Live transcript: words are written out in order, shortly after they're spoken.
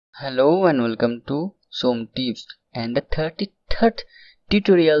Hello and welcome to Som Tips and the 33rd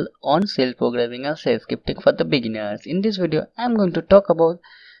tutorial on cell programming or cell scripting for the beginners. In this video, I am going to talk about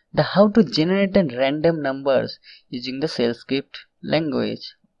the how to generate the random numbers using the cell script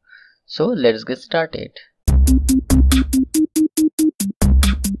language. So let's get started.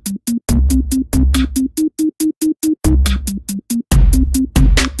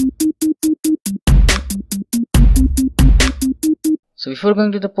 So before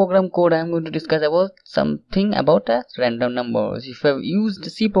going to the program code, I am going to discuss about something about random numbers. If you have used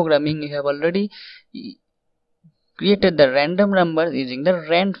C programming, you have already created the random numbers using the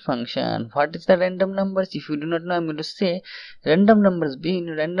rand function. What is the random numbers? If you do not know, I am going to say random numbers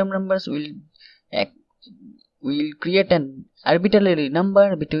will create an arbitrary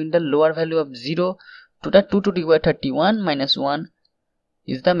number between the lower value of 0 to the 2 to the power 31 minus 1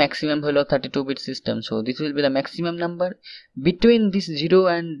 is the maximum value of 32-bit system. So this will be the maximum number. Between this 0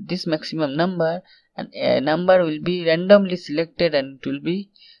 and this maximum number, and a number will be randomly selected and it will be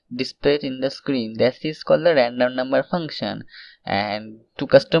displayed in the screen. That is called the random number function. And to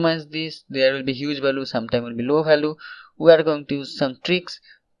customize this, there will be huge value, sometimes will be low value. We are going to use some tricks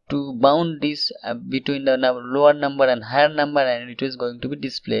to bound this between the lower number and higher number, and it is going to be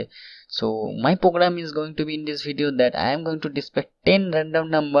displayed. So my program is going to be in this video that I am going to display 10 random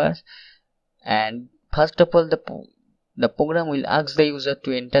numbers, and first of all the program will ask the user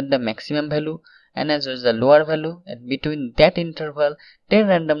to enter the maximum value and as well as the lower value, and between that interval 10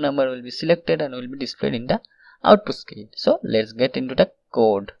 random number will be selected and will be displayed in the output screen. So let's get into the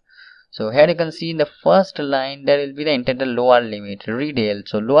code. So here you can see in the first line there will be the enter the lower limit, read L.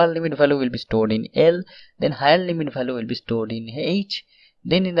 So lower limit value will be stored in L, then higher limit value will be stored in H.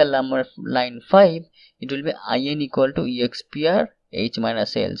 Then in the line 5 it will be in equal to expr h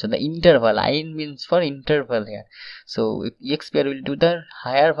minus l. So the interval in means for interval here. So expr will do the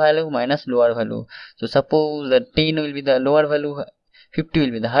higher value minus lower value. So suppose the 10 will be the lower value, 50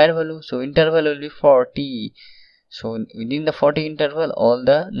 will be the higher value. So interval will be 40. So within the 40 interval all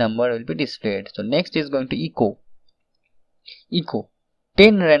the number will be displayed. So next is going to echo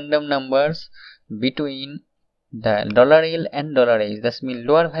 10 random numbers between the $L and $H. That means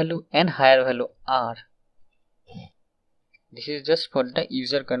lower value and higher value are. This is just for the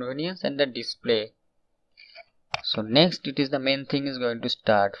user convenience and the display. So next it is the main thing is going to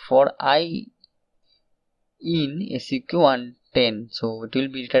start for I in SEQ 110. So it will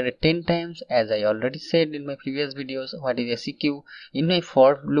be iterated 10 times, as I already said in my previous videos. What is SEQ in my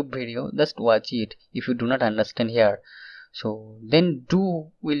for loop video, just watch it if you do not understand here. So then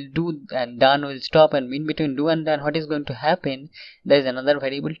do will do and done will stop, and in between do and done what is going to happen, there is another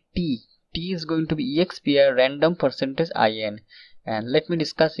variable t. T is going to be expr random percentage in, and let me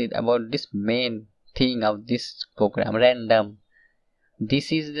discuss it about this main thing of this program, random.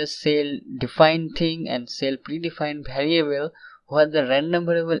 This is the cell defined thing and cell predefined variable where the random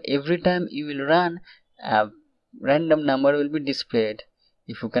variable every time you will run a random number will be displayed.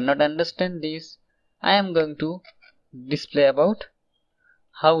 If you cannot understand this, I am going to display about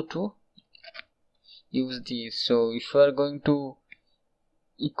how to use these. So if you are going to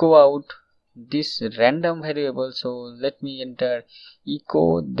echo out this random variable, so let me enter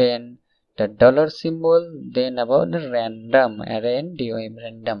echo, then the dollar symbol, then about the random,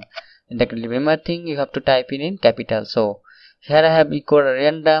 random. And the remember thing you have to type in capital. So here I have echo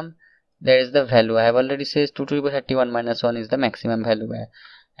random. There is the value I have already says 2 to the power 31 minus 1 is the maximum value.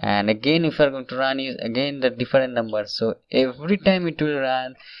 And again if you are going to run is again the different numbers. So every time it will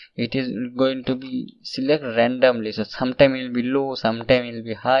run, it is going to be select randomly. So sometime it will be low, sometime it will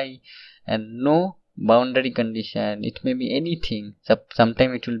be high, and no boundary condition. It may be anything.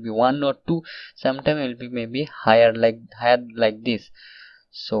 Sometime it will be 1 or 2, sometime it will be maybe higher like this.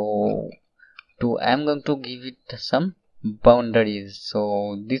 So I am going to give it some boundaries.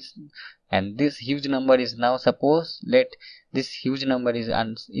 So this and this huge number is now, suppose let this huge number is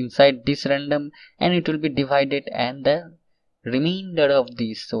inside this random and it will be divided and the remainder of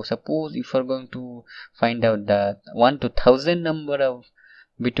this. So suppose if you are going to find out the 1 to 1000 number of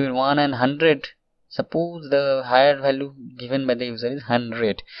between 1 and 100, suppose the higher value given by the user is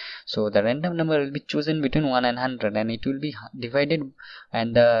 100, so the random number will be chosen between 1 and 100 and it will be divided,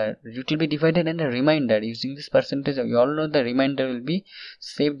 and the remainder using this percentage. You all know the remainder will be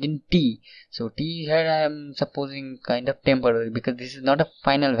saved in t. So t here I am supposing kind of temporary because this is not a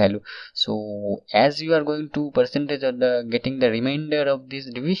final value. So as you are going to percentage of the getting the remainder of this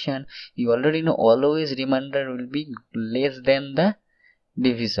division, you already know always remainder will be less than the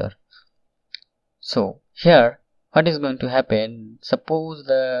divisor. So here what is going to happen, suppose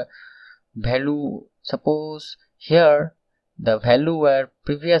the value, suppose here the value were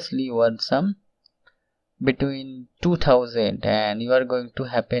previously was some between 2000 and you are going to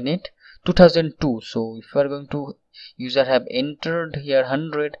happen it 2002. So if you are going to user have entered here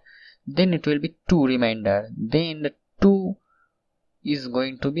 100, then it will be 2 remainder, then the 2 is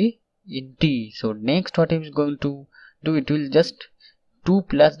going to be in t. So next what it is going to do, it will just 2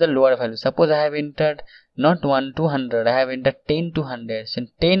 plus the lower value. Suppose I have entered not 1 to 100, I have entered 10 to 100, so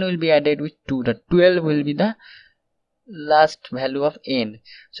 10 will be added with 2, the 12 will be the last value of n.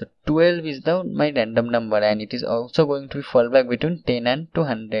 So 12 is the my random number, and it is also going to be fallback between 10 and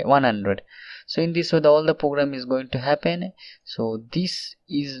 100. So in this way all the program is going to happen. So this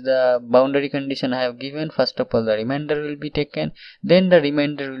is the boundary condition I have given. First of all the remainder will be taken, then the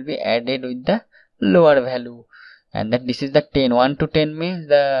remainder will be added with the lower value, and that this is the 10. 1 to 10 means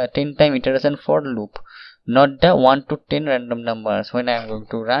the 10 time iteration for loop, not the 1 to 10 random numbers. When I am going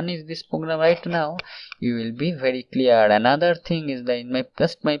to run is this program right now, you will be very clear. Another thing is that in my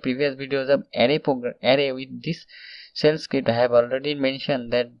previous videos of array with this shell script, I have already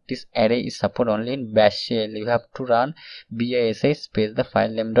mentioned that this array is support only in bash shell. You have to run bash space the file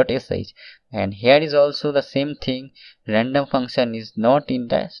name.sh, and here is also the same thing. Random function is not in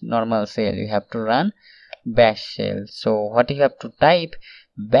the normal shell, you have to run bash shell. So what you have to type,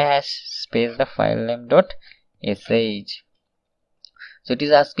 bash space the file name.sh. So it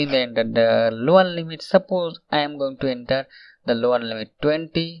is asking to enter the lower limit. Suppose I am going to enter the lower limit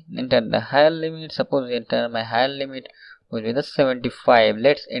 20, enter the higher limit. Suppose enter my higher limit will be the 75.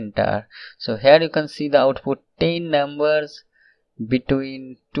 Let's enter. So here you can see the output 10 numbers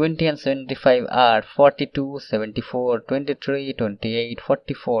between 20 and 75 are 42, 74, 23, 28,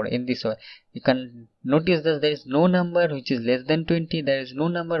 44. In this way you can notice that there is no number which is less than 20, there is no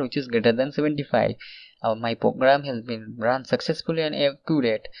number which is greater than 75. My program has been run successfully and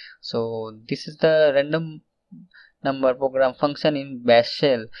accurate. So this is the random number program function in bash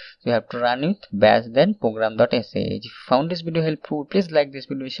shell. So you have to run with bash then program.sh. If you found this video helpful, please like this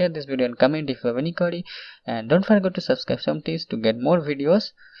video, share this video and comment if you have any query, and don't forget to subscribe sometimes to get more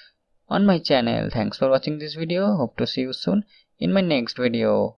videos on my channel. Thanks for watching this video. Hope to see you soon in my next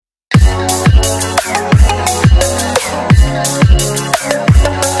video.